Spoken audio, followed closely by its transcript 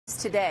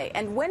today.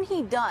 And when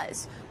he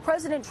does,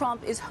 President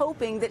Trump is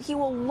hoping that he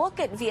will look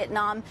at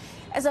Vietnam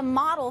as a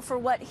model for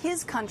what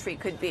his country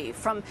could be,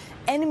 from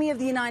enemy of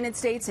the United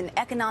States in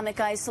economic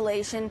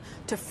isolation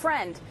to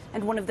friend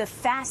and one of the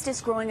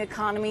fastest growing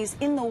economies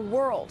in the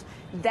world.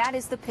 That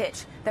is the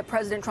pitch that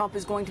President Trump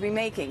is going to be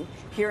making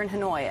here in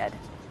Hanoi, Ed.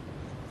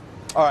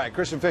 All right,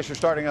 Kristen Fisher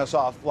starting us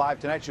off live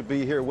tonight. She'll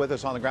be here with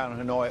us on the ground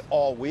in Hanoi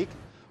all week.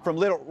 From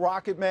Little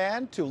Rocket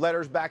Man to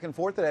letters back and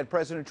forth that had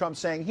President Trump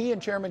saying he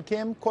and Chairman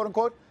Kim, quote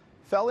unquote,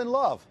 fell in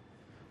love.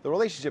 The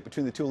relationship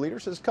between the two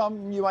leaders has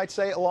come, you might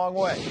say, a long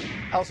way.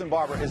 Elson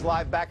Barber is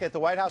live back at the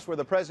White House where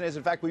the president is.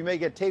 In fact, we may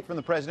get tape from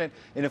the president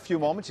in a few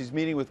moments. He's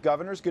meeting with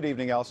governors. Good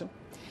evening, Elson.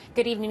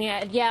 Good evening,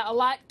 Ed. Yeah, a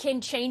lot can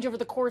change over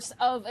the course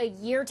of a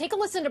year. Take a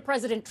listen to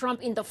President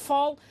Trump in the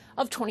fall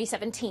of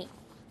 2017.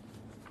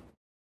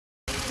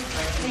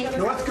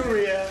 North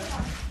Korea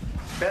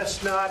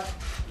best not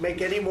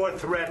make any more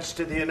threats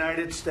to the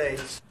United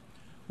States.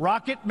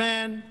 Rocket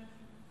Man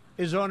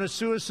is on a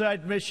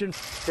suicide mission.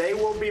 They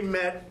will be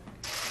met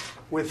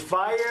with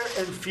fire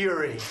and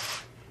fury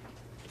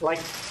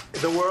like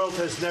the world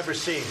has never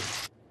seen.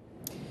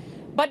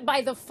 But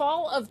by the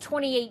fall of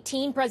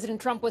 2018,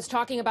 President Trump was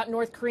talking about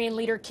North Korean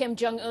leader Kim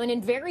Jong-un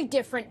in very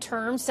different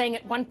terms, saying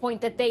at one point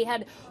that they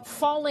had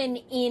fallen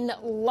in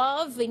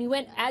love. And he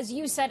went, as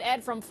you said,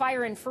 Ed, from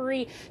fire and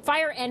fury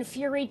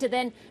to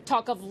then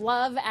talk of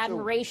love,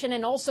 admiration,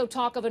 and also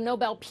talk of a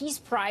Nobel Peace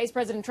Prize.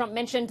 President Trump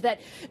mentioned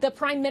that the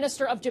Prime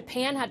Minister of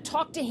Japan had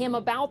talked to him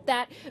about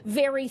that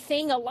very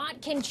thing. A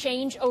lot can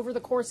change over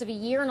the course of a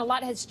year, and a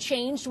lot has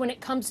changed when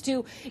it comes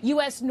to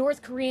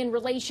U.S.-North Korean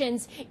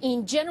relations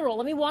in general.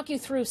 Let me walk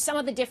you through some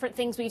of the different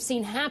things we've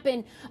seen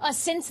happen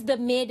since the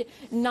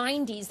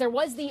mid-90s. There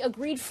was the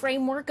agreed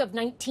framework of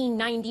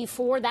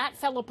 1994. That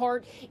fell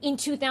apart in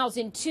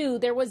 2002.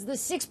 There was the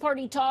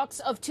six-party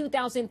talks of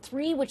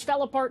 2003, which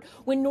fell apart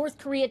when North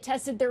Korea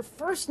tested their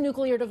first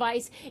nuclear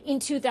device in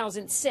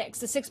 2006.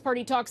 The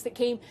six-party talks that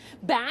came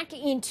back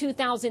in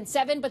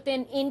 2007, but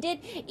then ended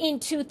in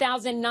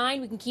 2009.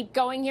 We can keep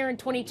going here. In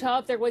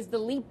 2012, there was the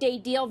Leap Day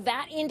deal.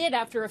 That ended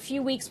after a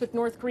few weeks with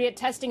North Korea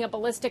testing a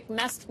ballistic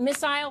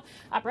missile.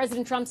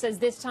 President Trump says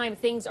this time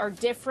things are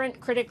different.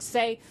 Critics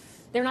say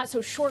they're not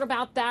so sure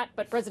about that,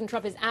 but President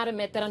Trump is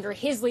adamant that under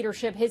his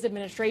leadership, his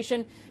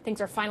administration, things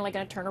are finally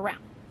going to turn around.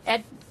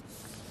 Ed?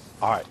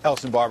 All right,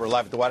 Elson Barber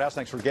live at the White House.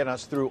 Thanks for getting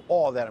us through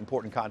all of that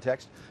important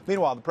context.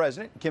 Meanwhile, the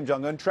president, Kim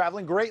Jong-un,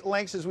 traveling great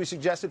lengths, as we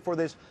suggested, for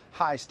this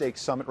high-stakes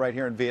summit right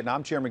here in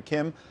Vietnam. Chairman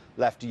Kim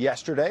left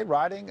yesterday,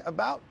 riding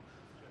about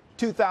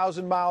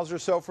 2,000 miles or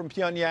so from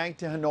Pyongyang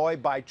to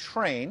Hanoi by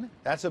train.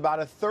 That's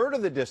about a third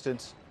of the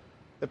distance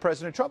that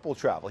President Trump will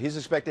travel. He's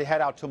expected to head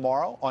out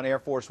tomorrow on Air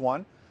Force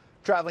One,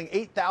 traveling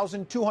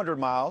 8,200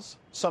 miles,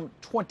 some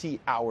 20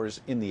 hours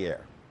in the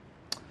air.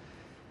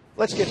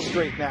 Let's get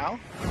straight now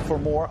for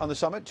more on the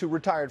summit to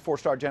retired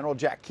four-star General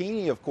Jack Keane.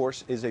 He, of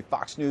course, is a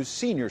Fox News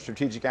senior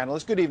strategic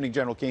analyst. Good evening,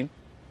 General Keane.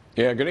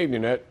 Yeah, good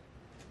evening, Ed.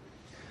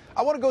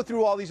 I want to go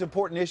through all these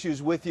important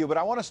issues with you, but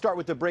I want to start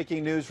with the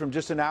breaking news from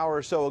just an hour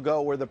or so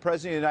ago where the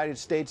President of the United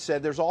States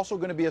said there's also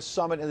going to be a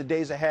summit in the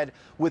days ahead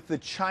with the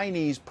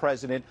Chinese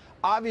president.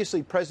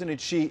 Obviously,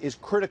 President Xi is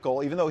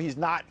critical, even though he's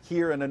not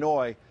here in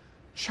Hanoi.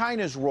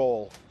 China's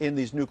role in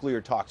these nuclear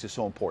talks is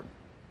so important.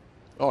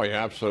 Oh,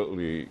 yeah,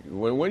 absolutely.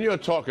 When you're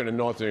talking to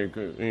North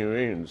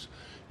Koreans,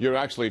 you're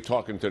actually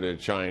talking to the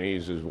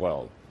Chinese as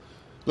well.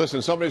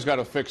 Listen, somebody's got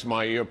to fix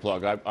my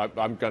earplug.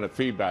 I've got a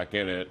feedback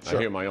in it. Sure.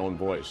 I hear my own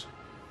voice.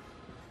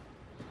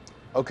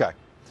 Okay.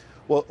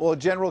 Well,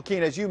 General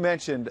Keane, as you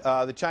mentioned,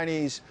 the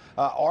Chinese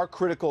are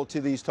critical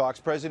to these talks.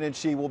 President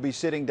Xi will be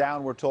sitting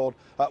down, we're told,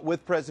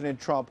 with President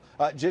Trump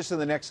just in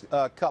the next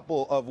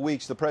couple of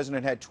weeks. The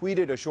president had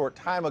tweeted a short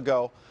time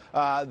ago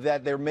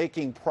that they're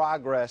making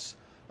progress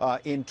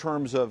in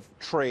terms of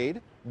trade,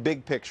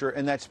 big picture,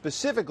 and that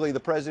specifically the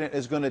president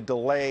is going to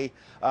delay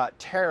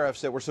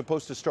tariffs that were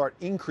supposed to start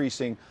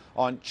increasing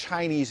on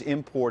Chinese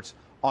imports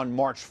on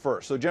March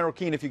 1st. So, General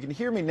Keane, if you can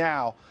hear me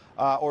now,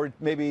 or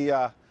maybe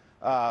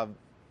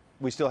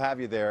we still have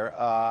you there.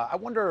 I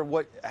wonder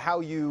how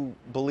you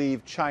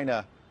believe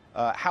China,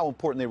 how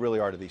important they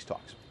really are to these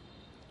talks.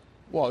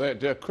 Well,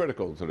 they're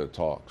critical to the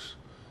talks.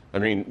 I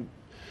mean,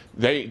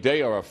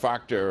 they are a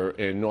factor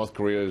in North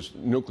Korea's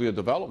nuclear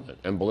development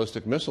and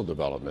ballistic missile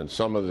development.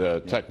 Some of the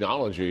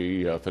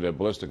technology for their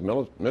ballistic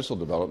missile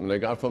development they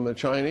got from the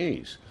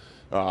Chinese.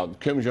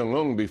 Kim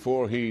Jong-un,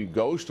 before he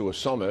goes to a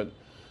summit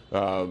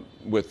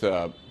with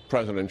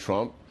President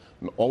Trump,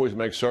 always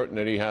makes certain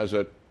that he has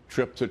a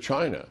trip to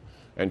China.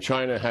 And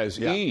China has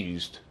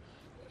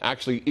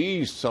actually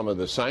eased some of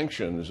the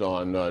sanctions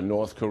on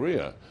North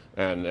Korea.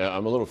 And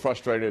I'm a little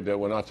frustrated that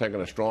we're not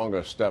taking a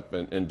stronger step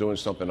in doing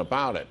something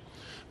about it.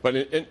 But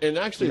in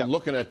actually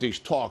looking at these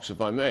talks,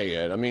 if I may,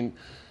 Ed, I mean,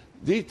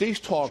 these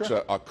talks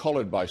are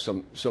colored by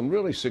some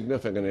really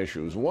significant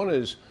issues. One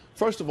is,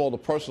 first of all, the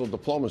personal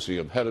diplomacy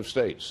of head of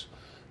states.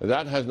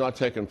 That has not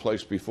taken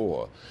place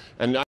before.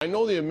 And I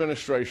know the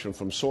administration,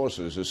 from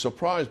sources, is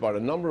surprised by the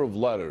number of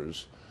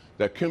letters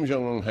that Kim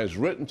Jong-un has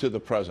written to the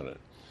president.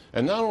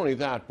 And not only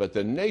that, but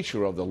the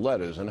nature of the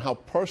letters and how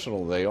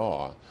personal they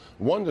are.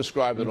 One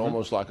described it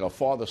almost like a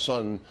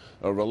father-son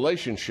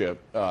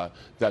relationship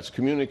that's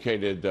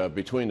communicated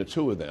between the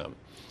two of them.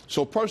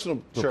 So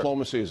personal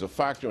diplomacy is a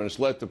factor, and it's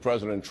led to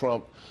President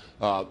Trump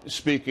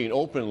speaking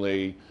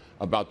openly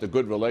about the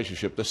good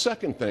relationship. The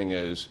second thing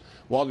is,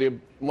 while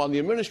the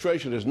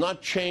administration has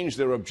not changed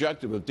their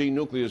objective of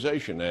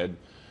denuclearization, Ed,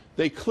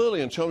 they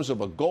clearly, in terms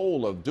of a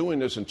goal of doing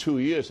this in 2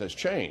 years, has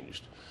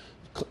changed.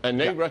 And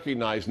they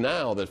recognize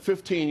now that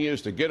 15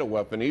 years to get a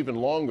weapon, even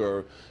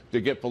longer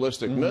to get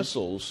ballistic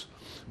missiles,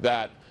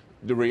 that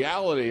the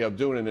reality of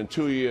doing it in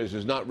 2 years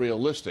is not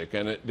realistic.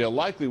 And they're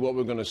likely what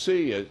we're going to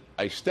see is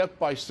a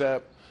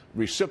step-by-step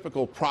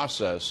reciprocal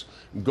process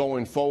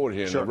going forward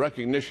here. And the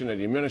recognition that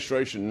the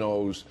administration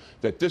knows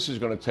that this is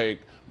going to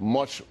take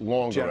much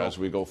longer as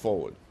we go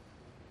forward.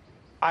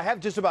 I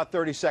have just about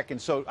 30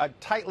 seconds, so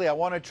tightly I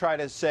want to try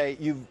to say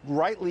you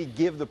rightly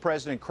give the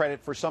president credit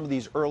for some of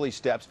these early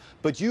steps,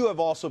 but you have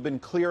also been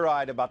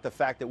clear-eyed about the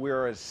fact that we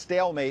are at a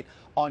stalemate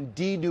on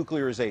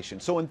denuclearization.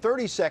 So in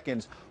 30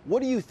 seconds,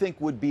 what do you think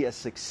would be a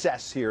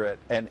success here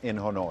in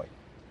Hanoi?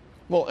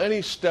 Well,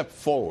 any step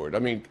forward. I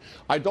mean,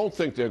 I don't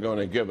think they're going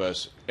to give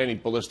us any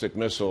ballistic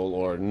missile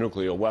or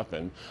nuclear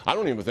weapon. I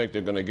don't even think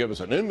they're going to give us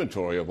an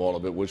inventory of all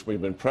of it, which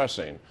we've been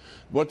pressing.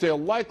 What they'll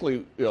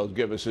likely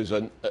give us is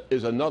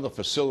another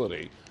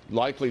facility,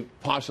 likely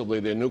possibly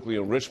their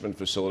nuclear enrichment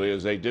facility,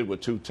 as they did with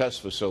 2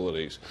 test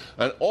facilities,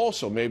 and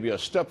also maybe a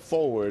step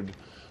forward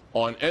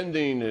on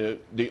ending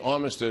the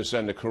armistice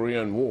and the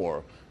Korean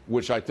War,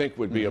 which I think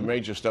would be a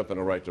major step in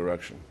the right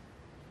direction.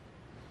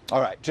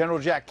 All right, General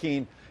Jack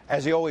Keane,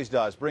 as he always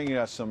does, bringing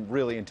us some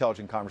really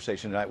intelligent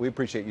conversation tonight. We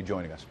appreciate you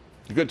joining us.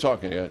 Good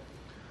talking to you, Ed.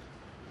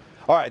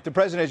 All right, the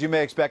president, as you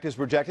may expect, is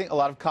projecting a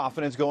lot of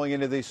confidence going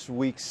into this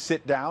week's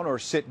sit-down or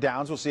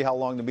sit-downs. We'll see how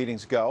long the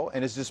meetings go,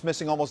 and is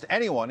dismissing almost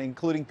anyone,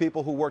 including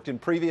people who worked in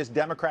previous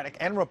Democratic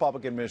and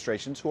Republican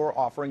administrations, who are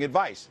offering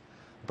advice.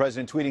 The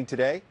president tweeting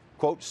today,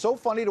 quote, "So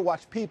funny to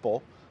watch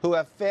people who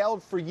have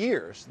failed for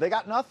years, they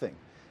got nothing,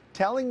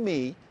 telling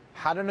me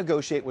how to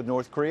negotiate with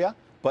North Korea,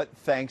 but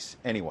thanks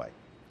anyway."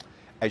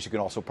 As you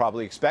can also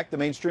probably expect, the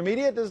mainstream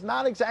media does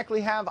not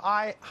exactly have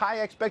high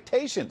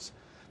expectations.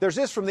 There's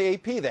this from the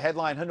AP, the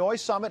headline, "Hanoi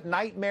Summit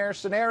Nightmare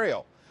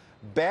Scenario.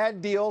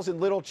 Bad deals and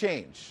little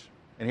change."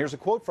 And here's a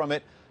quote from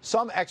it.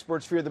 "Some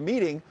experts fear the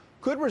meeting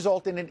could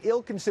result in an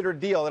ill-considered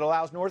deal that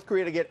allows North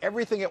Korea to get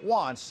everything it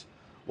wants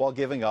while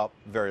giving up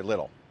very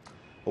little."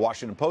 The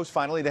Washington Post,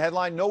 finally, the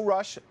headline, "No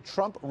rush.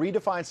 Trump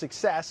redefines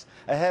success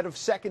ahead of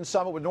second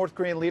summit with North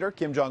Korean leader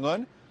Kim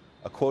Jong-un."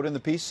 A quote in the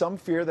piece, "Some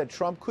fear that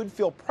Trump could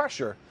feel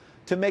pressure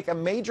to make a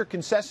major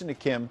concession to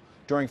Kim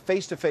during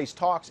face-to-face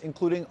talks,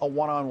 including a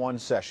one-on-one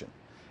session,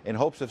 in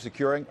hopes of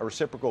securing a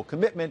reciprocal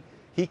commitment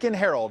he can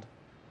herald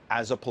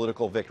as a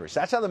political victory." So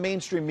that's how the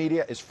mainstream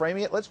media is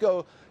framing it. Let's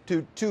go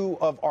to 2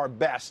 of our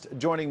best.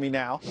 Joining me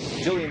now,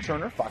 Jillian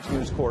Turner, Fox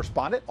News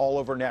correspondent, all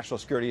over national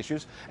security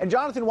issues, and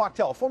Jonathan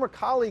Wachtel, a former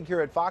colleague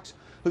here at Fox,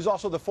 who's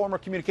also the former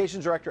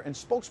communications director and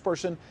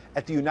spokesperson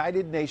at the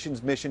United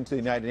Nations mission to the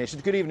United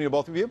Nations. Good evening to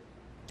both of you.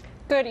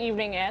 Good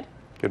evening, Ed.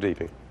 Good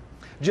evening.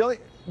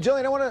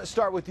 Jillian, I want to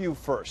start with you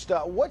first.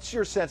 What's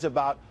your sense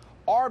about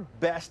our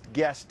best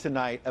guess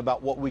tonight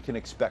about what we can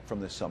expect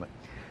from this summit?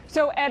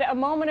 So, Ed, a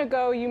moment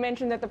ago you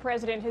mentioned that the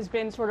president has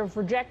been sort of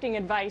rejecting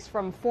advice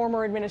from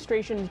former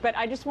administrations, but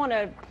I just want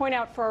to point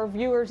out for our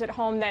viewers at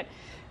home that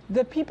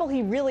the people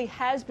he really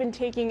has been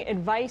taking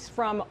advice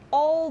from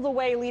all the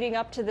way leading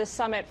up to this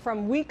summit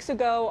from weeks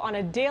ago on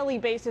a daily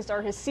basis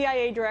are his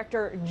CIA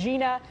director,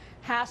 Gina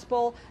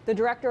Haspel, the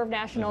Director of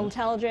National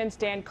Intelligence,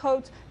 Dan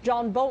Coats,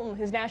 John Bolton,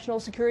 his National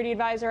Security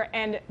Advisor,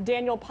 and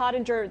Daniel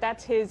Pottinger,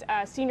 that's his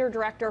Senior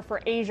Director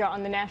for Asia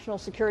on the National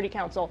Security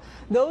Council.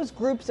 Those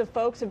groups of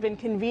folks have been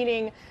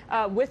convening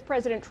with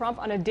President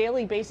Trump on a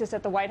daily basis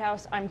at the White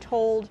House, I'm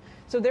told.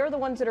 So they're the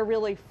ones that are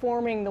really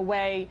forming the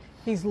way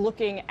he's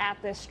looking at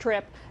this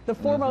trip. The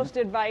foremost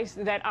advice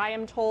that I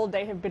am told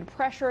they have been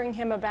pressuring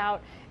him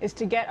about is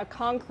to get a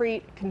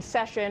concrete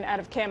concession out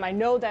of Kim. I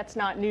know that's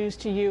not news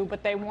to you,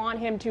 but they want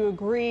him to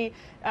agree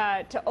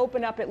to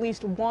open up at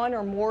least 1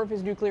 or more of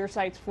his nuclear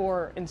sites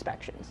for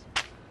inspections.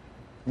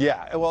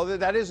 Yeah, well,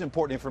 that is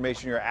important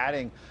information you're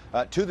adding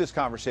to this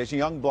conversation.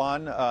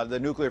 Yongbyon, the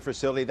nuclear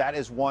facility, that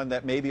is one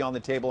that may be on the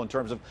table in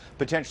terms of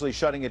potentially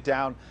shutting it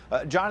down.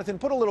 Jonathan,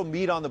 put a little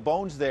meat on the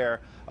bones there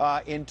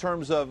in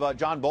terms of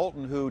John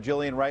Bolton, who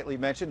Jillian rightly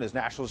mentioned as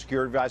National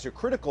Security Advisor,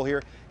 critical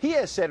here. He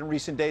has said in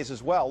recent days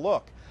as well,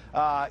 look,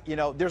 you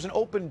know, there's an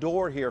open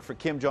door here for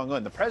Kim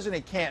Jong-un. The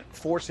president can't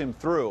force him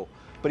through,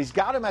 but he's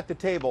got him at the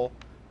table,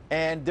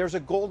 and there's a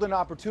golden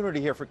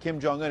opportunity here for Kim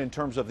Jong-un in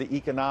terms of the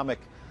economic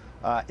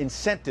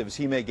incentives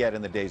he may get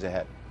in the days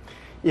ahead.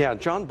 Yeah,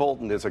 John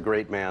Bolton is a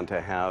great man to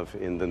have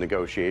in the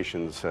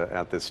negotiations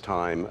at this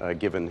time,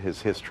 given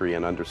his history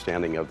and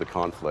understanding of the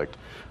conflict.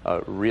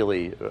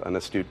 Really an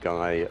astute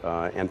guy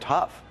and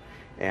tough.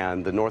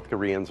 And the North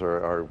Koreans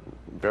are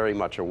very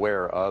much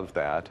aware of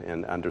that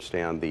and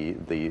understand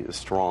the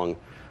strong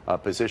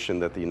position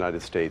that the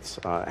United States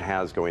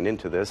has going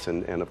into this,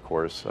 and of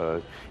course,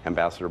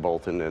 Ambassador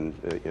Bolton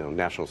and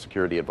National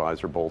Security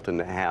Advisor Bolton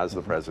has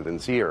the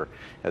president's ear,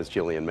 as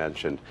Jillian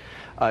mentioned.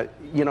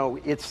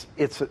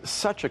 It's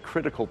such a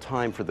critical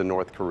time for the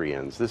North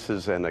Koreans. This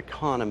is an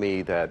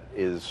economy that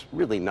is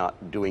really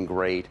not doing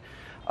great.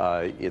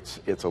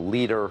 It's a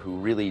leader who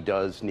really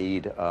does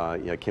need,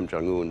 Kim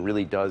Jong-un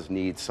really does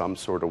need some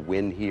sort of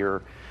win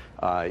here.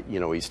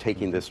 He's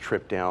taking this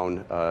trip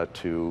down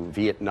to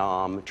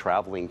Vietnam,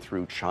 traveling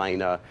through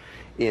China,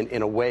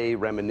 in a way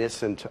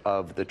reminiscent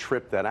of the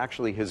trip that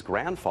actually his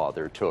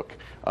grandfather took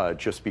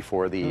just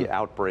before the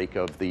outbreak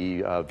of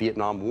the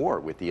Vietnam War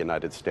with the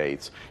United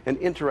States. An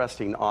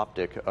interesting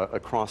optic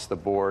across the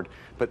board,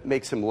 but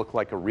makes him look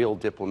like a real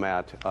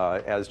diplomat.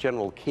 As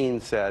General Keane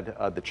said,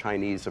 the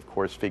Chinese, of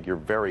course, figure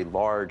very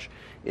large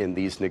in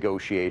these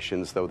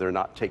negotiations, though they're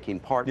not taking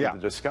part in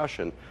the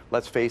discussion.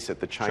 Let's face it,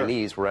 the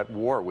Chinese were at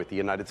war with the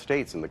United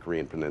States in the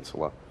Korean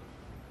Peninsula.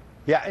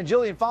 Yeah, and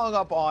Jillian, following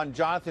up on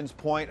Jonathan's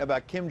point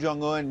about Kim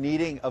Jong-un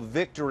needing a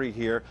victory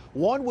here,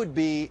 one would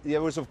be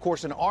there was, of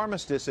course, an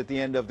armistice at the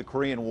end of the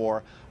Korean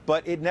War,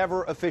 but it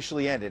never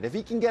officially ended. If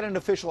he can get an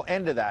official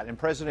end to that and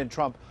President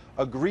Trump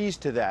agrees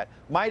to that,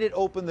 might it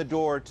open the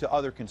door to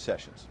other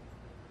concessions?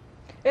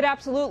 It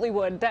absolutely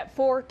would. That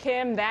for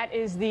Kim, that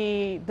is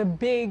the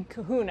big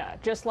kahuna.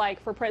 Just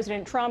like for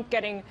President Trump,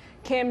 getting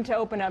Kim to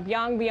open up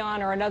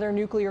Yongbyon or another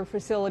nuclear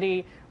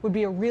facility would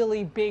be a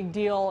really big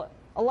deal.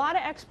 A lot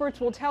of experts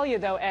will tell you,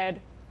 though,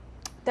 Ed,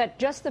 that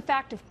just the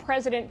fact of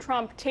President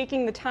Trump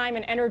taking the time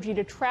and energy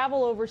to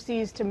travel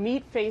overseas to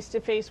meet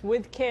face-to-face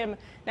with Kim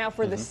now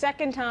for the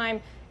second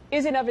time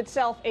is in of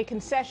itself a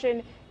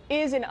concession,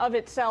 is in of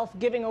itself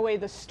giving away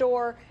the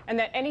store, and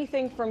that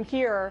anything from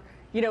here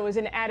is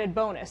an added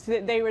bonus.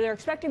 They're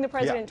expecting the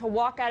president to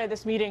walk out of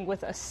this meeting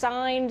with a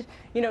signed,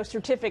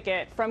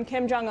 certificate from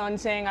Kim Jong-un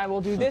saying, I will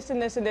do this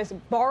and this and this.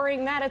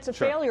 Barring that, it's a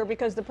failure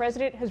because the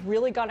president has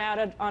really gone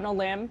out on a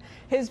limb.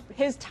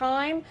 His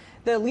time,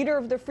 the leader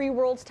of the free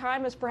world's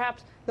time, is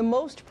perhaps the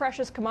most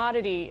precious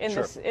commodity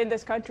in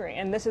this country,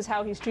 and this is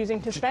how he's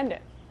choosing to spend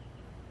it.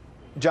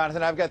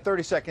 Jonathan, I've got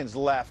 30 seconds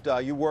left.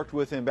 You worked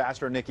with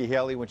Ambassador Nikki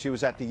Haley when she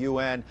was at the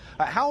UN.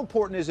 How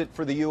important is it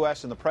for the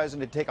U.S. and the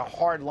president to take a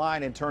hard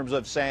line in terms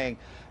of saying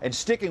and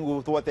sticking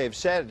with what they've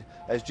said,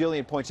 as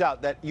Jillian points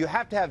out, that you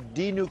have to have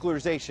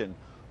denuclearization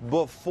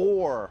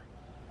before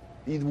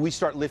we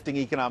start lifting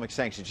economic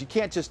sanctions? You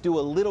can't just do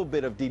a little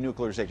bit of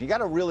denuclearization. You got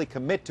to really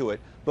commit to it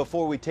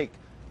before we take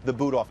the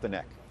boot off the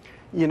neck.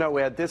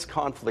 Ed, this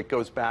conflict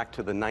goes back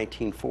to the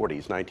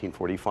 1940s,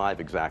 1945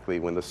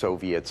 exactly, when the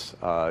Soviets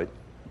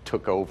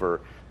took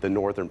over the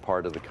northern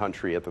part of the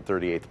country at the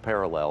 38th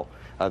parallel,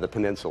 the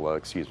peninsula,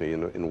 excuse me,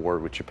 in war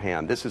with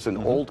Japan. This is an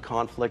old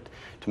conflict.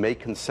 To make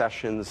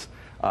concessions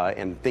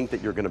and think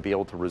that you're going to be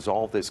able to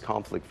resolve this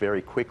conflict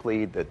very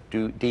quickly, that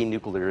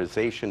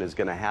denuclearization is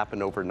going to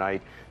happen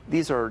overnight,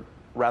 these are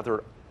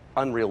rather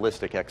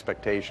unrealistic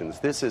expectations.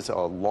 This is a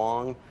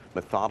long,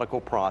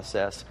 methodical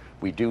process.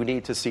 We do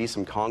need to see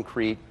some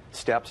concrete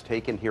steps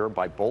taken here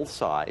by both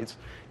sides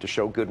to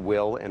show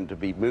goodwill and to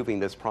be moving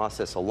this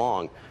process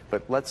along.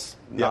 But let's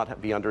not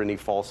be under any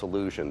false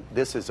illusion.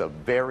 This is a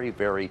very,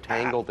 very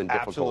tangled and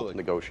difficult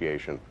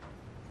negotiation.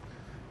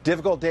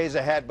 Difficult days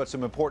ahead, but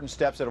some important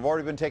steps that have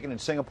already been taken in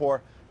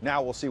Singapore.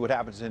 Now we'll see what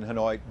happens in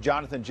Hanoi.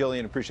 Jonathan,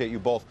 Jillian, appreciate you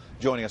both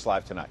joining us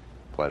live tonight.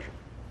 Pleasure.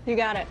 You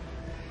got it.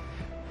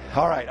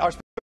 All right.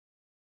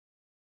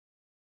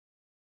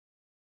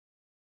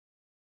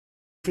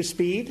 For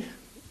speed,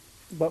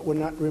 but we're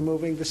not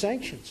removing the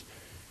sanctions.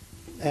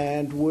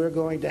 And we're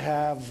going to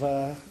have,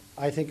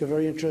 I think, a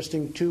very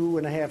interesting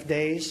 2.5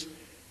 days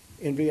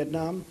in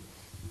Vietnam.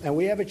 And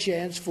we have a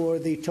chance for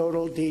the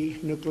total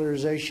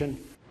denuclearization.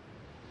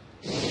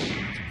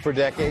 For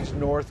decades,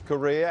 North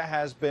Korea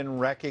has been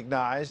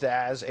recognized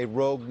as a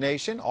rogue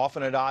nation,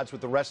 often at odds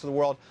with the rest of the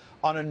world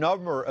on a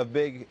number of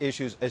big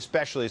issues,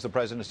 especially, as the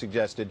president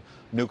suggested,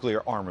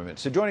 nuclear armament.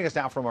 So joining us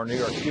now from our New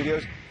York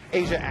studios,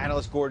 Asia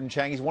analyst Gordon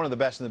Chang. He's one of the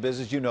best in the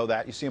business. You know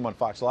that. You see him on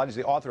Fox a lot. He's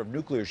the author of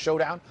Nuclear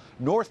Showdown.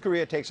 North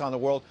Korea Takes on the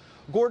World.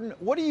 Gordon,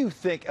 what do you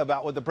think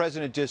about what the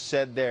president just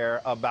said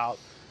there about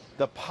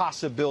the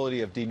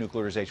possibility of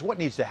denuclearization? What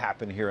needs to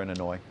happen here in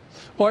Hanoi?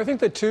 Well, I think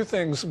the two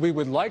things we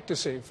would like to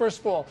see. First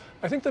of all,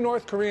 I think the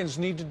North Koreans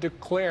need to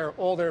declare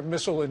all their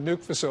missile and nuke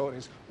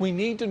facilities. We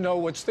need to know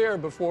what's there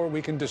before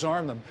we can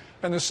disarm them.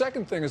 And the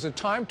second thing is a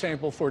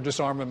timetable for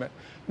disarmament.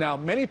 Now,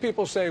 many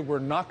people say we're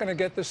not going to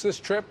get this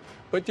trip,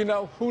 but,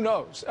 who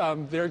knows?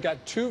 They've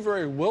got two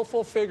very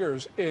willful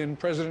figures in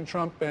President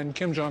Trump and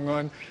Kim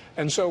Jong-un,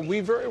 and so we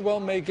very well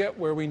may get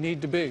where we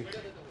need to be.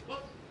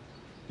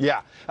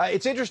 Yeah,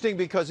 it's interesting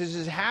because this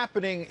is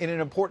happening in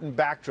an important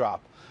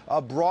backdrop,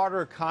 a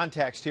broader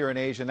context here in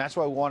Asia, and that's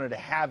why we wanted to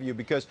have you,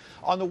 because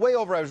on the way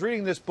over, I was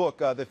reading this book,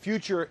 The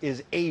Future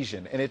is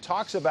Asian, and it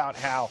talks about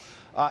how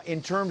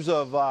in terms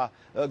of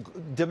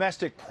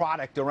domestic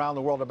product around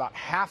the world, about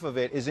half of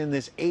it is in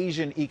this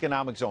Asian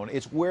economic zone.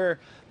 It's where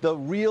the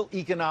real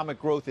economic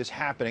growth is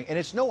happening. And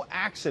it's no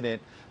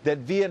accident that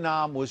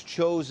Vietnam was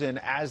chosen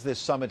as this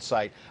summit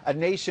site, a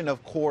nation,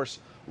 of course,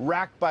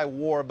 racked by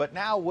war, but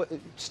now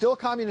still a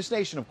communist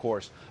nation, of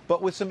course,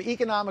 but with some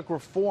economic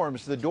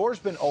reforms. The door's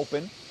been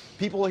open.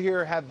 People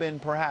here have been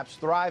perhaps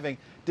thriving.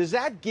 Does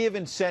that give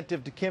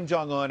incentive to Kim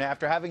Jong-un,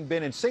 after having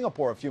been in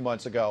Singapore a few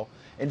months ago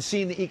and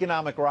seen the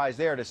economic rise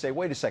there, to say,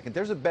 wait a second,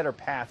 there's a better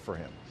path for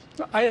him?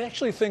 I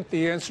actually think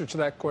the answer to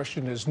that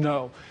question is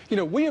no. You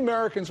know, we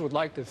Americans would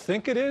like to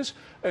think it is,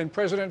 and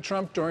President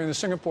Trump during the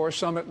Singapore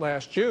summit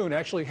last June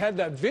actually had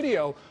that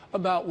video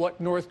about what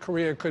North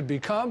Korea could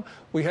become.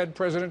 We had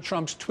President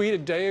Trump's tweet a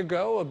day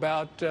ago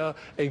about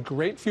a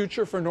great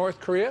future for North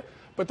Korea.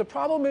 But the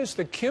problem is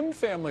the Kim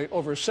family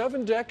over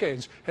 7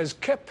 decades has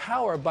kept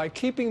power by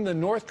keeping the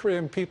North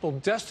Korean people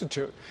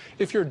destitute.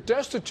 If you're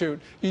destitute,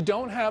 you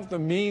don't have the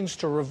means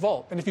to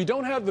revolt. And if you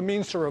don't have the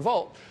means to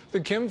revolt,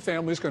 the Kim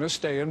family is going to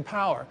stay in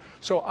power.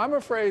 So I'm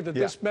afraid that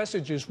this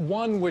message is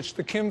one which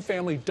the Kim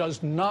family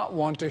does not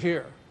want to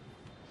hear.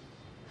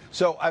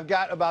 So I've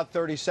got about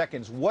 30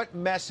 seconds. What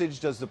message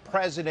does the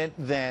president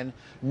then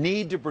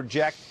need to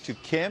project to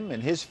Kim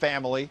and his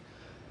family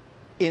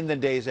in the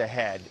days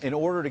ahead in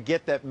order to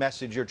get that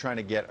message you're trying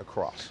to get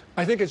across?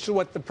 I think it's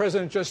what the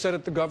president just said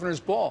at the governor's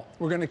ball.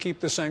 We're going to keep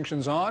the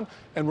sanctions on,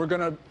 and we're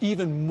going to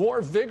even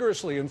more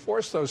vigorously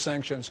enforce those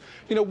sanctions.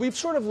 You know, we've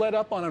sort of let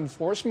up on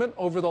enforcement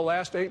over the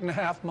last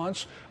 8.5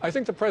 months. I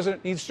think the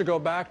president needs to go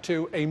back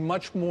to a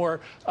much more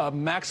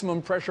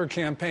maximum pressure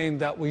campaign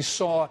that we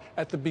saw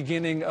at the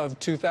beginning of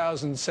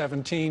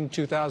 2017,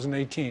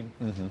 2018.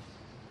 Mm-hmm.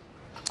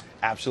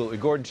 Absolutely.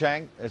 Gordon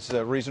Chang, it's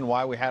the reason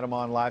why we had him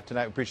on live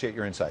tonight. We appreciate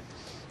your insight.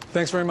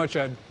 Thanks very much,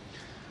 Ed.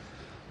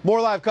 More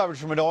live coverage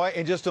from Hanoi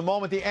in just a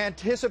moment. The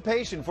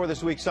anticipation for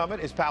this week's summit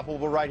is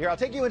palpable right here. I'll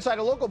take you inside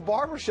a local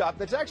barbershop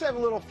that's actually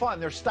having a little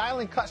fun. They're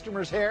styling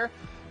customers' hair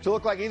to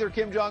look like either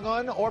Kim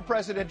Jong-un or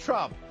President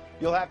Trump.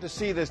 You'll have to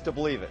see this to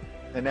believe it.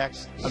 And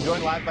next, I'm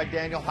joined live by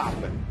Daniel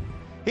Hoffman.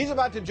 He's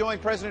about to join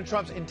President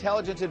Trump's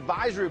Intelligence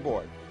Advisory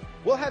Board.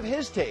 We'll have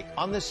his take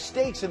on the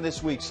stakes in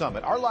this week's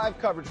summit. Our live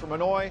coverage from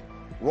Hanoi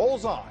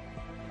rolls on.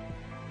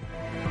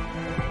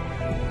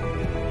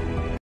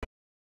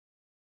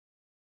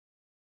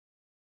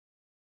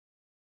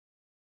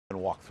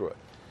 And walk through it.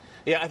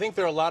 Yeah, I think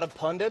there are a lot of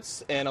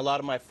pundits and a lot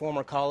of my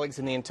former colleagues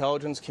in the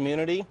intelligence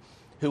community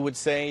who would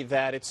say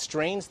that it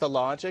strains the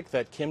logic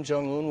that Kim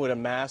Jong-un would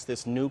amass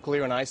this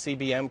nuclear and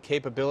ICBM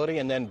capability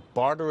and then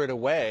barter it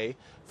away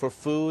for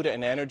food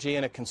and energy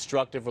and a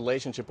constructive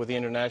relationship with the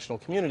international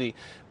community.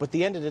 But at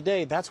the end of the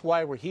day, that's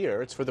why we're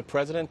here. It's for the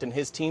president and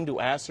his team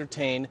to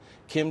ascertain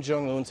Kim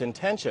Jong-un's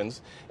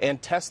intentions and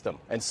test them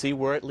and see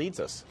where it leads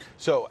us.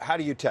 So how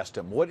do you test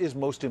them? What is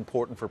most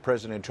important for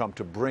President Trump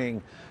to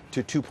bring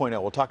to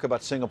 2.0? We'll talk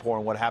about Singapore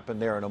and what happened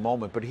there in a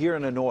moment. But here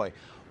in Hanoi,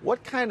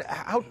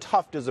 how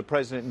tough does the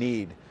president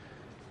need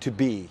to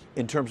be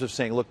in terms of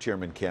saying, look,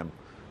 Chairman Kim,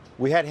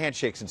 we had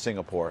handshakes in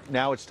Singapore.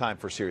 Now it's time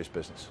for serious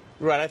business.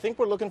 Right. I think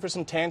we're looking for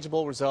some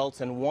tangible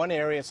results. And one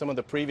area some of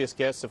the previous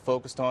guests have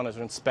focused on is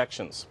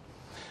inspections.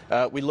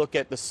 We look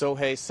at the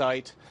Sohae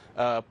site,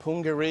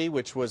 Punggye-ri,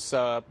 which was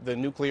the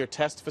nuclear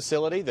test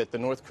facility that the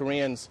North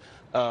Koreans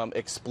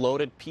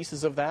exploded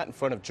pieces of that in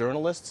front of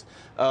journalists.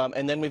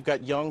 And then we've got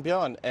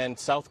Yongbyon, and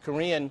South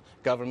Korean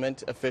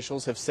government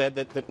officials have said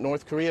that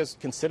North Korea is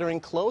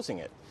considering closing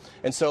it.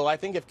 And so I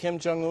think if Kim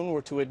Jong-un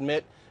were to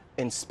admit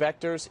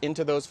inspectors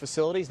into those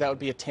facilities, that would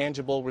be a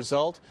tangible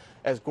result.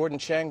 As Gordon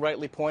Chang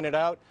rightly pointed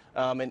out,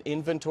 an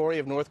inventory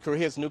of North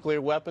Korea's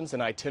nuclear weapons,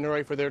 an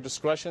itinerary for their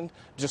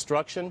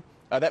destruction.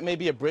 That may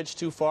be a bridge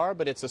too far,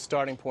 but it's a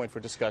starting point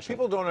for discussion.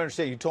 People don't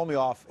understand. You told me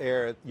off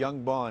air,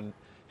 Yongbyon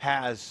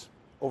has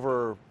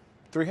over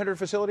 300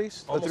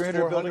 facilities? Almost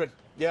 300 buildings?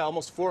 Yeah,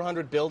 almost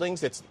 400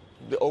 buildings. It's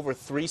over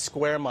 3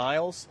 square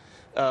miles.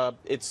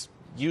 It's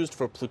used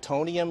for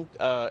plutonium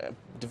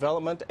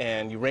development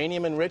and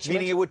uranium enrichment.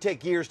 Meaning it would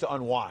take years to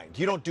unwind.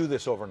 You don't do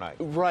this overnight.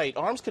 Right.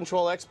 Arms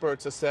control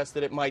experts assess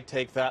that it might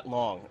take that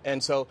long.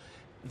 And so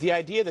the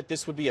idea that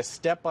this would be a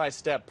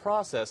step-by-step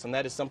process, and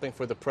that is something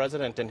for the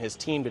president and his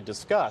team to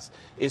discuss,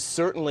 is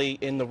certainly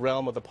in the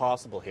realm of the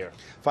possible here.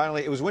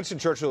 Finally, it was Winston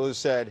Churchill who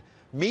said,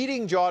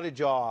 meeting jaw to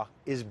jaw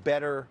is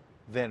better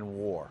than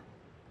war.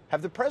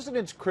 Have the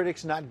president's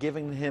critics not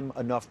given him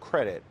enough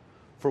credit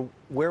for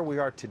where we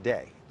are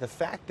today? The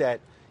fact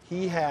that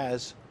he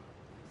has,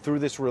 through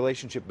this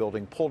relationship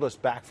building, pulled us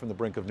back from the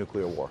brink of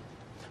nuclear war.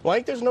 Well, I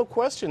think there's no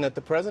question that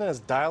the president has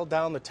dialed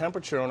down the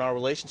temperature on our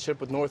relationship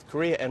with North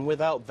Korea, and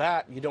without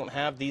that, you don't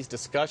have these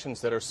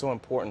discussions that are so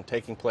important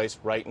taking place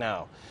right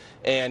now.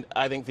 And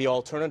I think the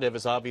alternative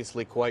is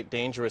obviously quite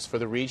dangerous for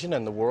the region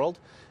and the world,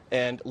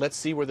 and let's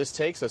see where this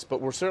takes us.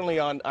 But we're certainly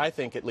on, I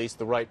think, at least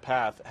the right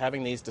path,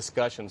 having these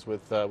discussions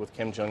with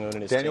Kim Jong-un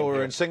and his team. Daniel,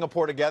 we're in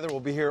Singapore together. We'll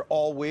be here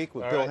all week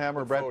with Bill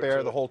Hammer, Brett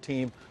Baer, the whole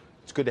team.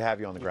 It's good to have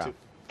you on the ground.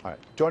 All right.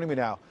 Joining me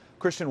now,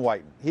 Christian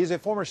Whiten. He's a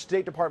former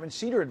State Department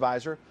senior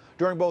advisor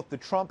during both the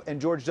Trump and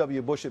George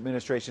W. Bush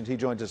administrations. He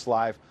joins us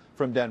live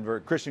from Denver.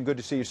 Christian, good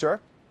to see you, sir.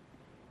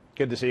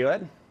 Good to see you,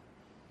 Ed.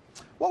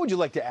 What would you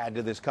like to add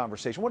to this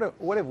conversation?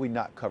 What have we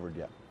not covered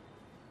yet?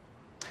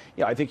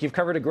 Yeah, I think you've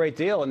covered a great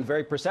deal and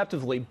very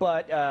perceptively.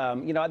 But,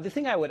 the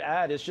thing I would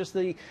add is just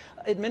the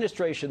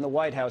administration, the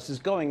White House, is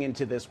going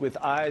into this with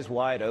eyes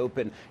wide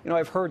open.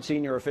 I've heard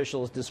senior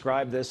officials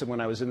describe this, and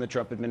when I was in the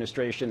Trump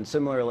administration,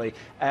 similarly,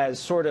 as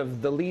sort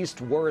of the least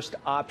worst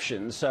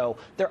option. So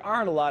there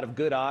aren't a lot of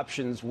good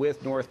options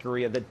with North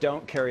Korea that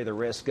don't carry the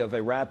risk of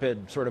a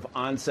rapid sort of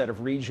onset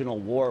of regional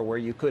war where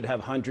you could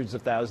have hundreds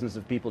of thousands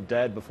of people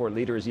dead before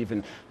leaders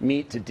even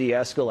meet to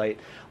de-escalate.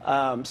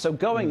 So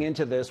going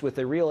into this with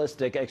a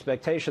realistic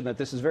expectation that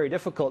this is very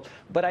difficult,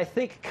 but I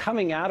think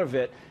coming out of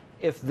it,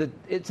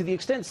 to the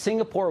extent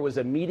Singapore was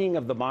a meeting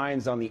of the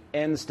minds on the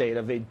end state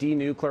of a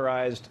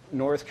denuclearized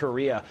North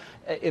Korea,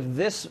 if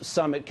this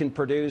summit can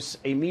produce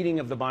a meeting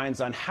of the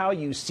minds on how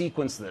you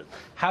sequence it,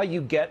 how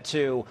you get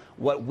to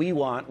what we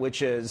want,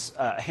 which is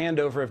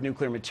handover of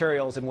nuclear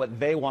materials, and what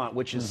they want,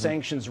 which is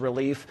sanctions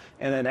relief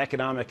and then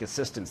economic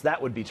assistance,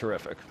 that would be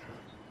terrific.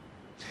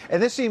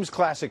 And this seems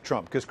classic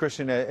Trump, because,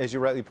 Christian, as you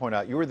rightly point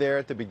out, you were there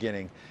at the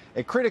beginning.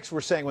 And critics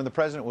were saying when the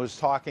president was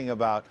talking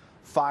about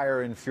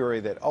fire and fury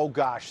that, oh,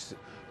 gosh,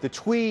 the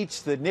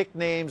tweets, the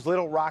nicknames,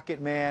 Little Rocket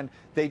Man,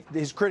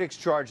 his critics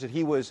charged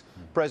that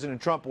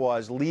President Trump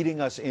was leading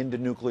us into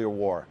nuclear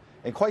war.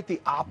 And quite the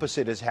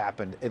opposite has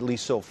happened, at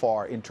least so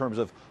far, in terms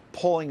of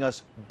pulling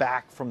us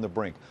back from the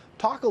brink.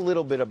 Talk a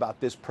little bit about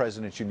this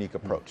president's unique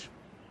approach.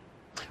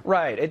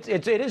 Right.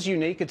 It is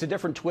unique. It's a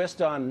different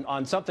twist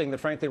on something that,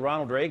 frankly,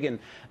 Ronald Reagan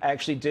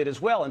actually did as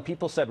well. And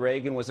people said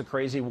Reagan was a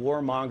crazy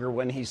warmonger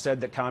when he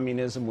said that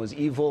communism was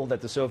evil,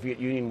 that the Soviet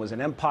Union was an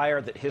empire,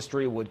 that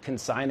history would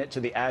consign it to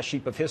the ash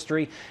heap of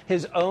history.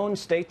 His own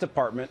State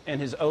Department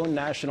and his own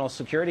National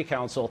Security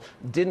Council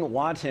didn't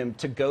want him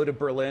to go to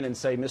Berlin and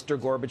say, Mr.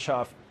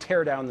 Gorbachev,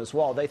 tear down this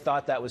wall. They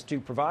thought that was too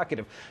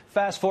provocative.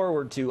 Fast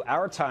forward to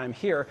our time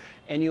here,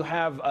 and you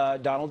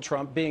have Donald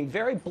Trump being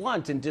very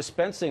blunt in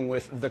dispensing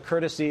with the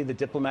courtesy, the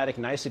diplomatic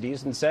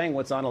niceties, and saying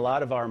what's on a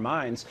lot of our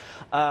minds.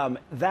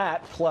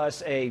 That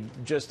plus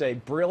just a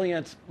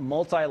brilliant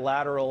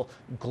multilateral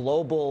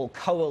global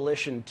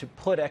coalition to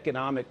put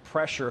economic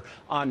pressure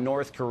on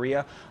North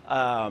Korea.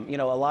 A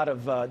lot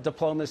of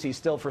diplomacy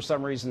still, for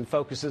some reason,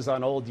 focuses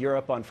on old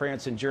Europe, on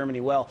France and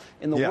Germany. Well,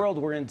 in the world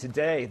we're in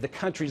today, the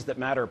countries that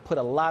matter put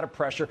a lot of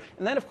pressure.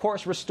 And then, of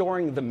course,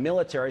 restoring the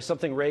military,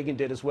 something Reagan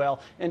did as well,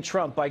 and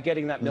Trump by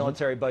getting that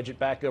military budget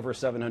back over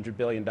 $700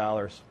 billion.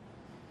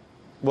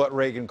 What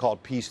Reagan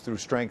called peace through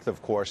strength,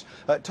 of course.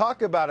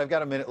 Talk about, I've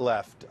got a minute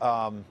left,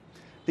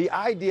 the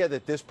idea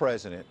that this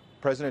president,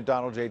 President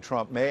Donald J.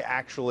 Trump, may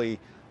actually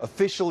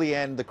officially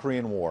end the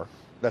Korean War.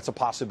 That's a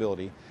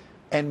possibility,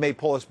 and may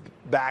pull us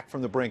back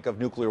from the brink of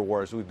nuclear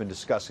war, as we've been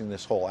discussing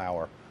this whole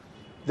hour.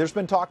 There's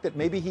been talk that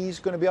maybe he's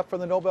going to be up for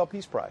the Nobel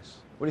Peace Prize.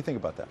 What do you think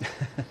about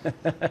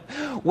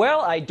that?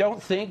 Well, I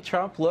don't think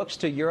Trump looks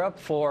to Europe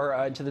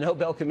to the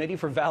Nobel Committee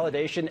for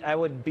validation. I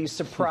would be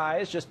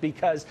surprised, just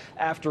because,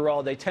 after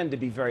all, they tend to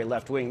be very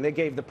left-wing. They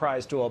gave the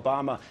prize to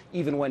Obama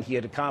even when he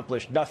had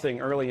accomplished nothing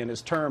early in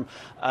his term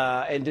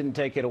and didn't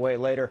take it away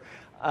later.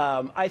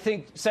 I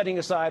think, setting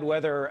aside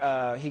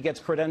whether he gets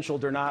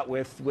credentialed or not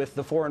with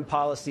the foreign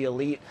policy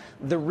elite,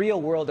 the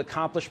real-world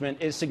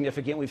accomplishment is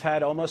significant. We've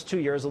had almost 2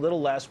 years, a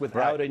little less,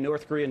 without a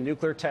North Korean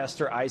nuclear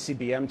test or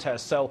ICBM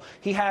test. So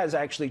he has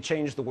actually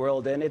changed the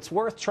world, and it's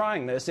worth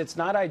trying this. It's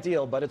not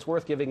ideal, but it's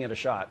worth giving it a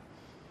shot.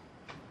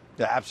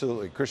 Yeah,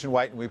 absolutely. Christian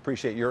White, and we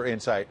appreciate your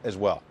insight as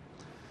well.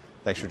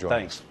 Thanks for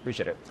joining us. Thanks.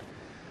 Appreciate it.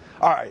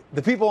 All right.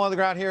 The people on the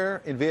ground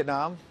here in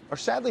Vietnam are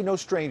sadly no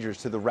strangers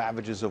to the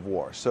ravages of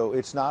war, so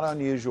it's not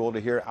unusual to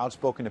hear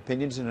outspoken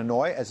opinions in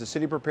Hanoi as the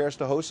city prepares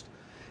to host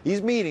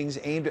these meetings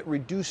aimed at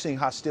reducing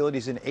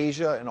hostilities in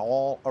Asia and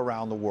all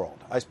around the world.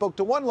 I spoke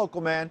to one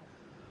local man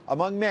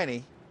among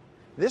many.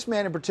 This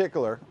man in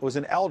particular was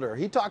an elder.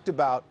 He talked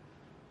about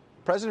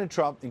President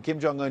Trump and Kim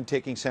Jong-un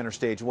taking center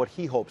stage and what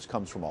he hopes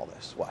comes from all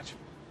this. Watch.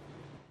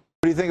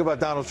 What do you think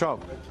about Donald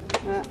Trump?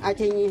 I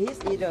think he's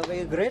a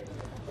very great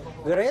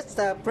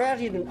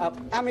president of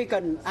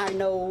American I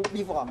know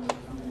before.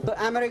 The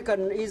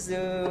American is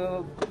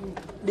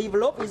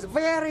developed is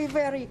very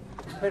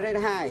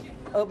high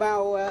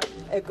about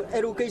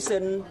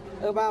education,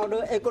 about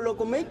the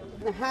economic,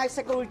 high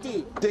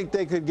security. Think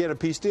they could get a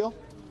peace deal?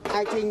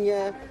 I think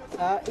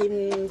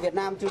in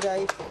Vietnam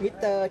today,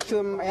 Mr.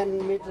 Trump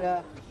and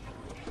Mr.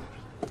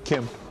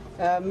 Kim.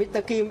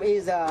 Mr. Kim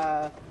is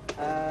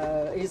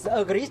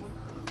agreed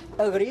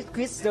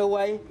with the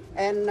way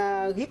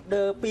and give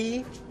the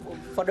peace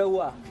for the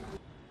war.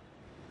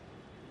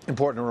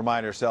 Important to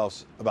remind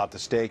ourselves about the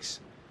stakes.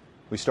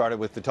 We started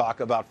with the talk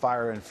about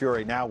fire and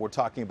fury. Now we're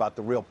talking about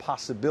the real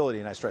possibility,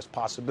 and I stress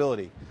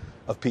possibility,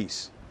 of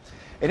peace.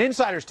 An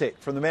insider's take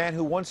from the man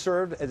who once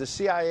served as the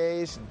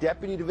CIA's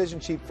Deputy Division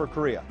Chief for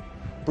Korea,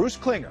 Bruce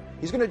Klinger.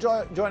 He's going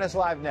to join us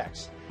live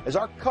next as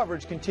our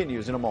coverage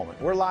continues in a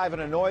moment. We're live in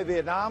Hanoi,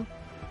 Vietnam,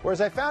 where,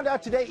 as I found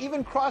out today,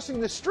 even crossing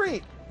the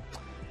street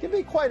can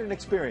be quite an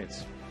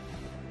experience.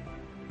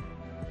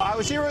 I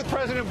was here with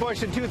President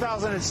Bush in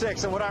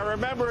 2006, and what I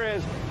remember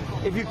is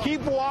if you keep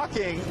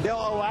walking, they'll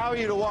allow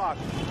you to walk.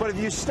 But if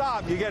you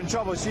stop, you get in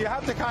trouble. So you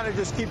have to kind of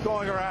just keep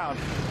going around.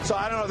 So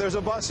I don't know, there's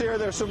a bus here,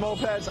 there's some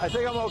mopeds. I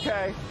think I'm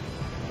okay.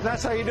 And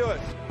that's how you do it.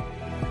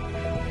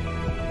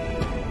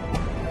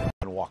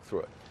 And walk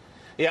through it.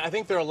 Yeah, I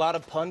think there are a lot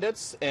of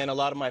pundits and a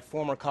lot of my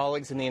former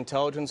colleagues in the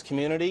intelligence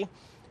community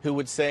who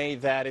would say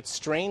that it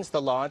strains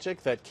the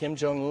logic that Kim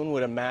Jong-un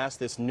would amass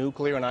this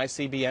nuclear and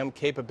ICBM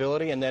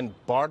capability and then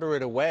barter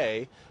it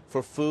away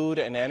for food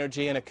and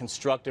energy and a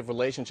constructive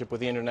relationship with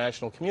the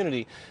international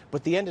community. But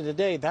at the end of the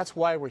day, that's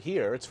why we're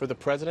here. It's for the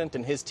president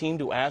and his team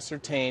to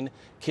ascertain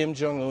Kim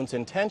Jong-un's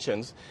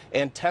intentions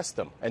and test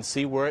them and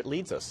see where it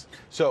leads us.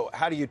 So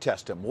how do you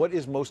test them? What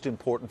is most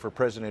important for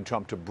President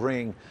Trump to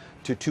bring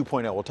to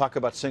 2.0? We'll talk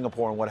about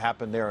Singapore and what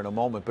happened there in a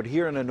moment. But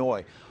here in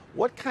Hanoi,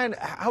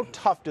 how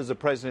tough does the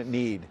president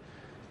need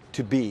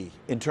to be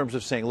in terms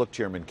of saying, look,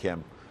 Chairman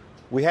Kim,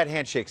 we had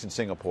handshakes in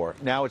Singapore.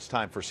 Now it's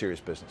time for serious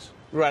business.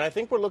 Right. I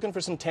think we're looking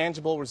for some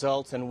tangible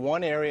results. And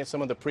one area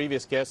some of the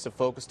previous guests have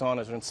focused on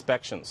is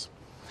inspections.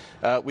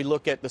 We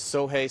look at the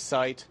Sohae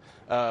site,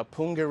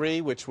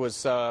 Punggye-ri, which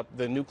was the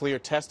nuclear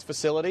test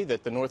facility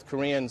that the North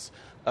Koreans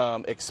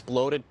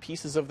exploded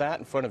pieces of that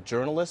in front of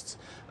journalists.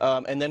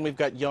 And then we've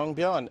got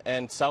Yongbyon,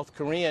 and South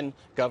Korean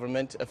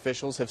government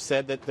officials have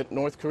said that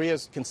North Korea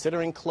is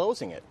considering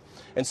closing it.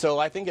 And so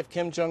I think if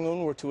Kim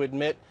Jong-un were to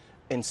admit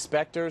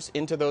inspectors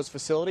into those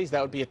facilities,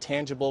 that would be a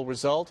tangible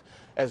result.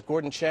 As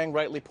Gordon Chang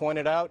rightly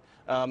pointed out,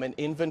 an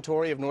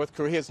inventory of North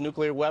Korea's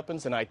nuclear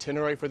weapons, an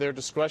itinerary for their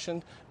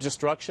destruction.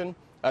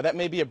 That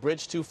may be a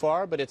bridge too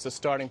far, but it's a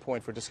starting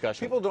point for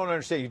discussion. People don't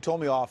understand. You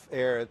told me off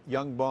air,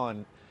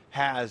 Yongbyon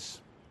has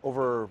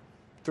over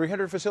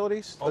 300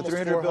 facilities? Almost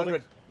 300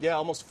 buildings? Yeah,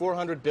 almost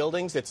 400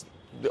 buildings. It's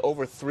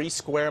over 3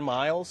 square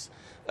miles.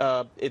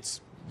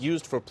 It's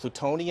used for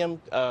plutonium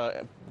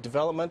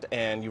development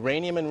and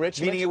uranium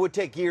enrichment. Meaning it would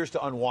take years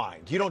to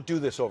unwind. You don't do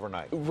this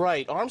overnight.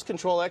 Right. Arms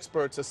control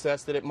experts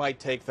assess that it might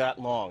take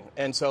that long.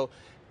 And so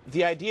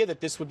the idea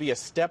that this would be a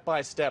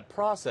step-by-step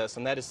process,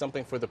 and that is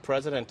something for the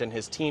president and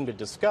his team to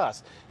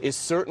discuss, is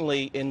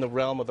certainly in the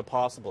realm of the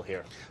possible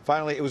here.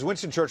 Finally, it was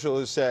Winston Churchill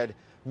who said,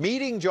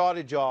 meeting jaw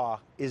to jaw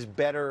is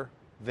better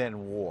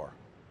than war.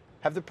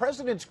 Have the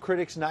president's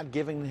critics not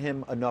given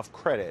him enough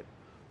credit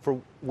for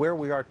where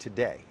we are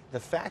today? The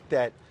fact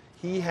that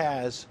he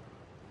has,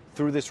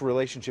 through this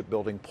relationship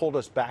building, pulled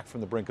us back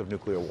from the brink of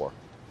nuclear war.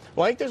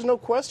 Well, I think there's no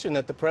question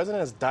that the president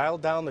has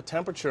dialed down the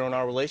temperature on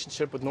our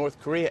relationship with North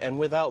Korea, and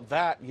without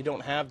that, you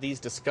don't have these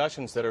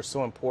discussions that are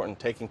so important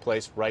taking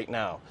place right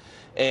now.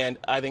 And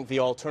I think the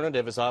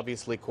alternative is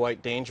obviously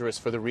quite dangerous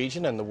for the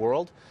region and the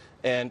world,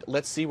 and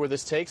let's see where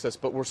this takes us.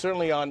 But we're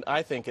certainly on,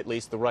 I think, at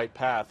least the right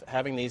path,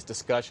 having these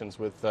discussions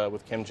with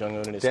Kim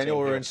Jong-un and his team. Daniel,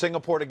 we're in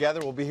Singapore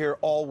together. We'll be here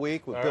all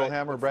week with Bill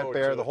Hammer, Brett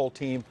Baer, the whole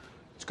team.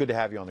 It's good to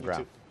have you on the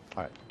ground.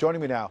 All right, joining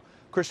me now,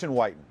 Christian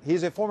Whiten.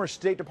 He's a former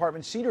State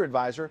Department senior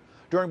advisor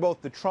during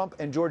both the Trump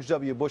and George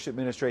W. Bush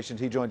administrations.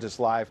 He joins us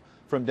live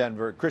from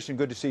Denver. Christian,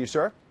 good to see you,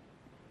 sir.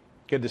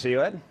 Good to see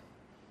you, Ed.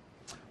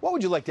 What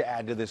would you like to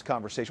add to this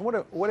conversation?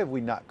 What have we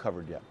not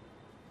covered yet?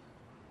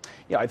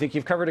 Yeah, I think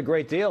you've covered a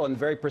great deal and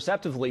very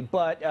perceptively.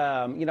 But,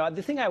 you know,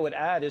 the thing I would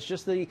add is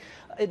just the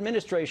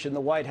administration,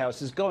 the White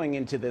House, is going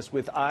into this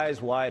with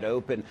eyes wide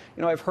open.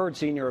 You know, I've heard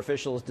senior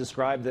officials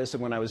describe this,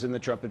 and when I was in the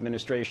Trump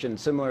administration,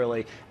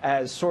 similarly,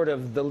 as sort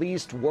of the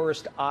least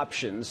worst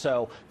option.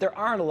 So there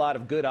aren't a lot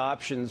of good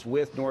options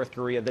with North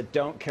Korea that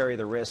don't carry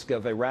the risk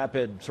of a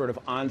rapid sort of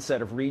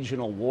onset of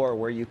regional war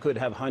where you could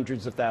have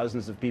hundreds of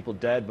thousands of people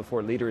dead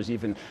before leaders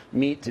even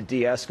meet to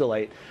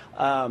de-escalate.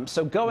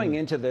 So going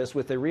into this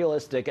with a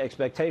realistic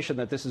expectation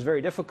that this is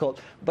very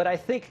difficult, but I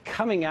think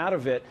coming out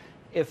of it,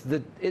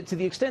 to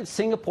the extent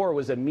Singapore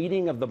was a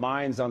meeting of the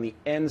minds on the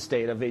end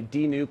state of a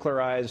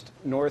denuclearized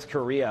North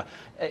Korea,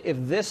 if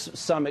this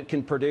summit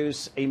can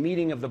produce a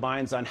meeting of the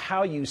minds on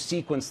how you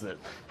sequence it,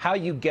 how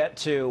you get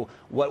to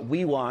what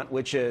we want,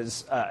 which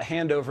is a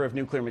handover of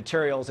nuclear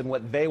materials, and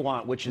what they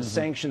want, which is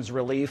sanctions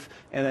relief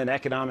and then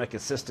economic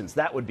assistance,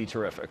 that would be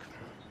terrific.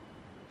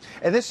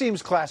 And this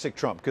seems classic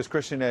Trump, because,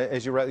 Christian,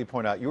 as you rightly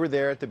point out, you were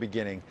there at the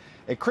beginning,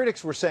 and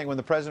critics were saying when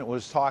the president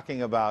was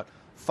talking about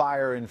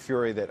fire and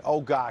fury that, oh,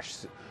 gosh,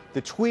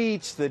 the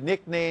tweets, the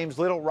nicknames,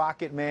 Little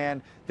Rocket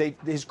Man,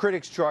 his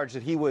critics charged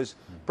that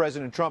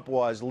President Trump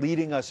was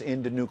leading us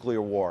into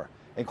nuclear war.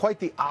 And quite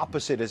the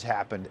opposite has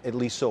happened, at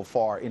least so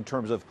far, in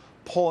terms of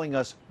pulling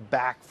us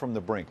back from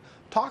the brink.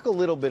 Talk a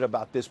little bit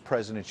about this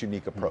president's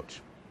unique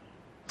approach.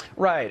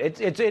 Right.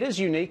 It is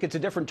unique. It's a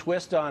different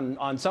twist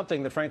on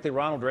something that, frankly,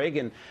 Ronald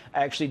Reagan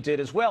actually did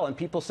as well. And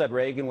people said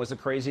Reagan was a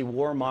crazy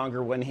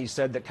warmonger when he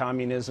said that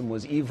communism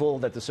was evil,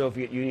 that the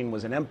Soviet Union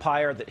was an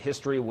empire, that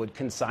history would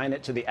consign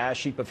it to the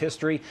ash heap of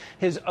history.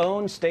 His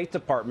own State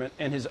Department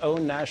and his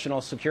own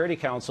National Security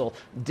Council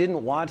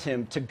didn't want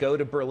him to go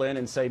to Berlin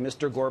and say,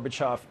 Mr.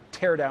 Gorbachev,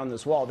 tear down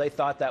this wall. They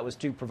thought that was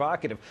too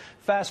provocative.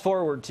 Fast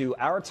forward to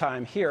our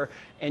time here,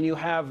 and you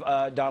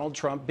have Donald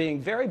Trump being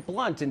very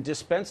blunt in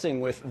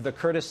dispensing with the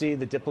criticism diplomacy,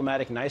 the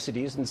diplomatic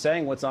niceties, and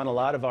saying what's on a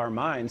lot of our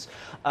minds.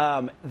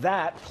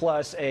 That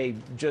plus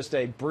just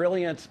a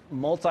brilliant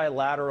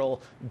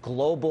multilateral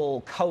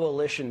global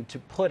coalition to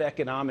put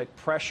economic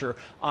pressure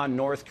on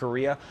North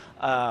Korea.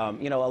 A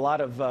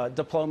lot of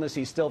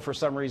diplomacy still, for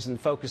some reason,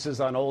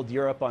 focuses on old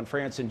Europe, on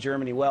France and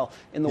Germany. Well,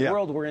 in the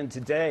world we're in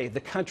today, the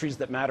countries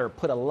that matter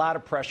put a lot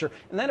of pressure.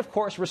 And then, of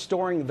course,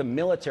 restoring the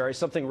military,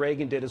 something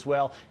Reagan did as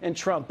well, and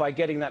Trump by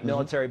getting that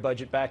military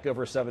budget back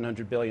over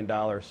 $700 billion.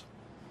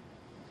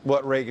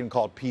 What Reagan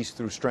called peace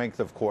through strength,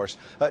 of course.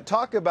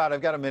 Talk about,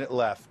 I've got a minute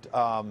left,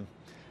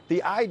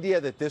 the idea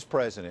that this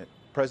President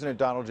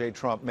Donald J.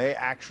 Trump, may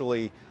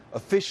actually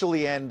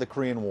officially end the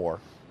Korean War.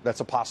 That's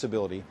a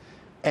possibility.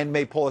 And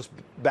may pull us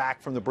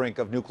back from the brink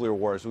of nuclear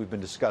war, as we've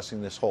been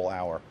discussing this whole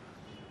hour.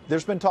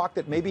 There's been talk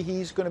that maybe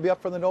he's going to be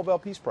up for the Nobel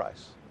Peace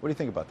Prize. What do you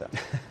think about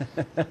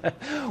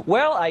that?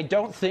 Well, I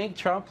don't think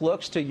Trump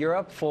looks to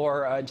Europe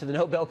to the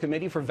Nobel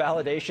Committee for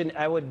validation.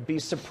 I would be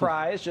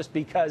surprised, just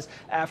because,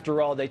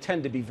 after all, they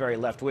tend to be very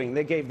left-wing.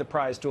 They gave the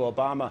prize to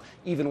Obama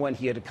even when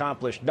he had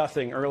accomplished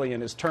nothing early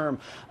in his term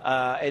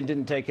and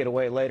didn't take it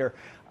away later.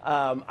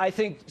 I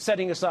think,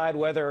 setting aside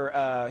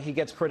whether he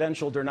gets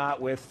credentialed or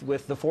not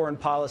with the foreign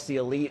policy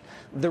elite,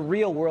 the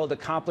real world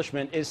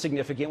accomplishment is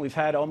significant. We've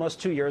had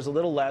almost 2 years, a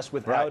little less,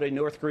 without a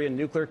North Korean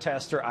nuclear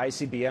test or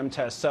ICBM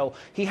test. So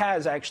he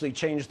has actually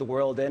changed the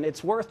world, and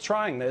it's worth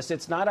trying this.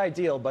 It's not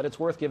ideal, but it's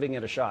worth giving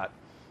it a shot.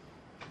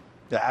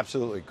 Yeah,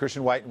 absolutely.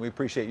 Christian White, and we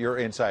appreciate your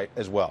insight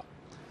as well.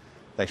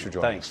 Thanks for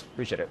joining us. Thanks.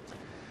 Appreciate it.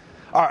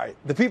 All right.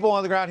 The people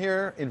on the ground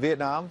here in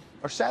Vietnam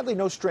are sadly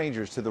no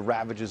strangers to the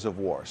ravages of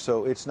war,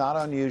 so it's not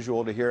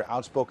unusual to hear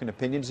outspoken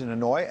opinions in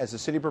Hanoi as the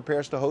city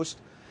prepares to host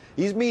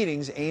these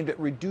meetings aimed at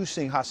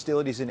reducing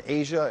hostilities in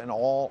Asia and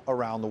all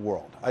around the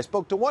world. I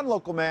spoke to one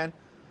local man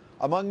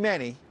among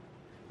many.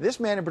 This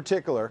man in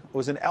particular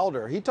was an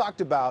elder. He talked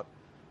about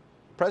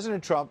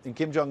President Trump and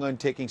Kim Jong-un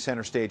taking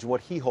center stage and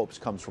what he hopes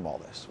comes from all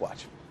this.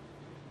 Watch.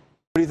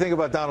 What do you think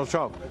about Donald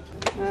Trump?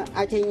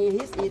 I think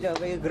he's a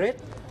very great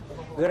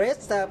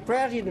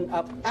president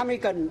of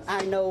American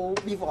I know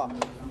before.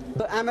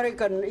 The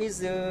American is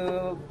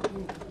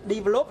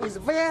developed is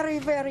very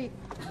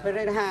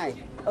high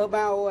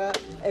about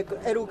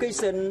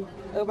education,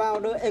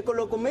 about the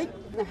economic,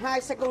 high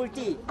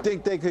security.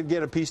 Think they could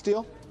get a peace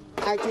deal?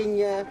 I think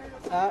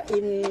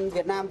in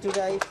Vietnam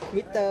today,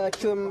 Mr.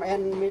 Trump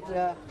and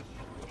Mr.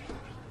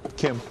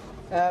 Kim.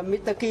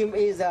 Mr. Kim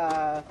is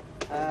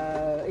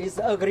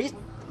agreed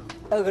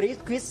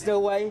with the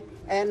way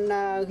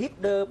and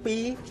give the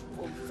peace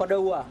for the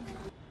war.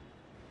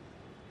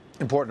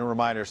 Important to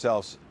remind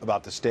ourselves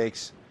about the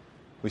stakes.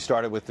 We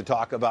started with the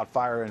talk about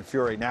fire and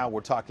fury. Now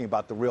we're talking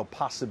about the real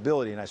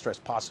possibility, and I stress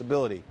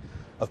possibility,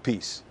 of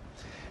peace.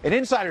 An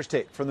insider's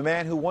take from the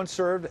man who once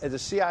served as the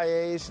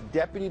CIA's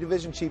Deputy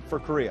Division Chief for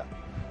Korea,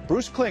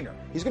 Bruce Klinger.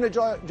 He's going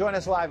to join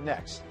us live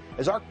next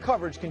as our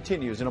coverage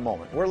continues in a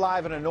moment. We're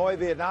live in Hanoi,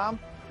 Vietnam,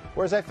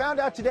 where, as I found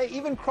out today,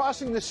 even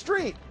crossing the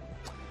street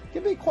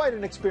can be quite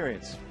an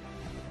experience.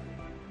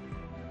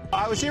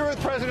 I was here with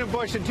President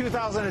Bush in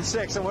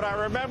 2006, and what I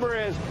remember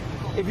is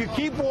if you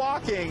keep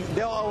walking,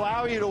 they'll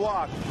allow you to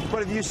walk.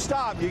 But if you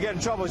stop, you get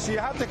in trouble. So you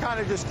have to kind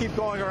of just keep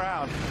going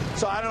around.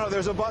 So I don't know,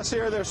 there's a bus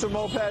here, there's some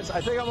mopeds. I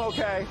think I'm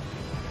okay.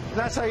 And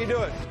that's how you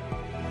do it.